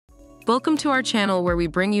Welcome to our channel where we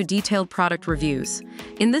bring you detailed product reviews.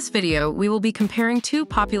 In this video, we will be comparing two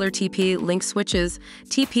popular TP-Link switches,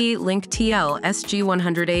 TP-Link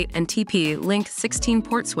TL-SG108 and TP-Link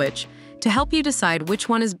 16-port switch, to help you decide which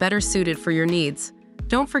one is better suited for your needs.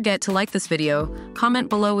 Don't forget to like this video, comment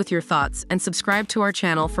below with your thoughts, and subscribe to our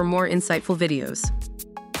channel for more insightful videos.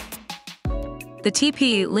 The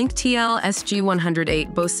TP-Link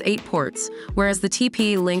TL-SG108 boasts 8 ports, whereas the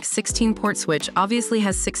TP-Link 16-port switch obviously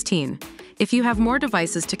has 16. If you have more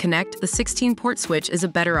devices to connect, the 16-port switch is a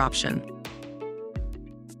better option.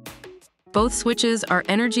 Both switches are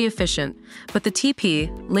energy efficient, but the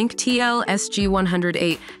TP-Link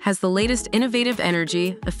TL-SG108 has the latest innovative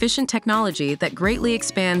energy-efficient technology that greatly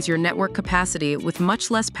expands your network capacity with much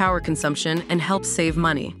less power consumption and helps save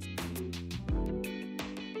money.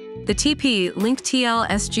 The TP-Link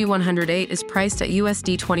TL-SG108 is priced at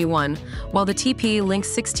 $21, while the TP-Link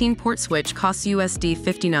 16-port switch costs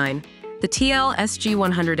 $59. The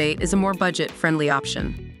TL-SG108 is a more budget-friendly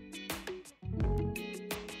option.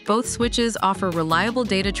 Both switches offer reliable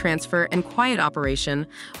data transfer and quiet operation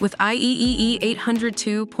with IEEE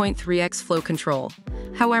 802.3x flow control.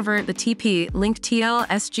 However, the TP-Link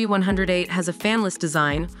TL-SG108 has a fanless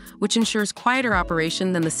design, which ensures quieter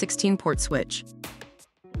operation than the 16-port switch.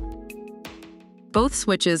 Both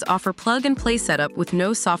switches offer plug-and-play setup with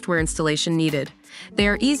no software installation needed. They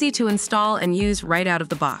are easy to install and use right out of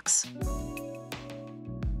the box.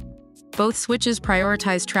 Both switches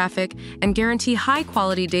prioritize traffic and guarantee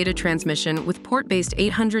high-quality data transmission with port-based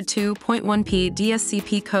 802.1p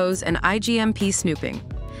DSCP codes and IGMP snooping.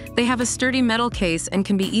 They have a sturdy metal case and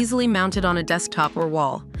can be easily mounted on a desktop or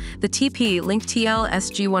wall. The TP-Link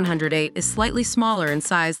TL-SG108 is slightly smaller in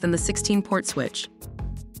size than the 16-port switch.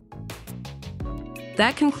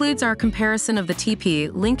 That concludes our comparison of the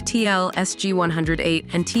TP-Link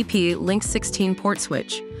TL-SG108 and TP-Link 16-port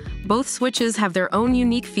switch. Both switches have their own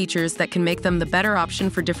unique features that can make them the better option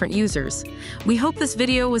for different users. We hope this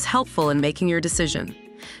video was helpful in making your decision.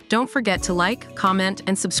 Don't forget to like, comment,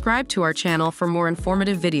 and subscribe to our channel for more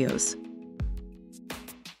informative videos.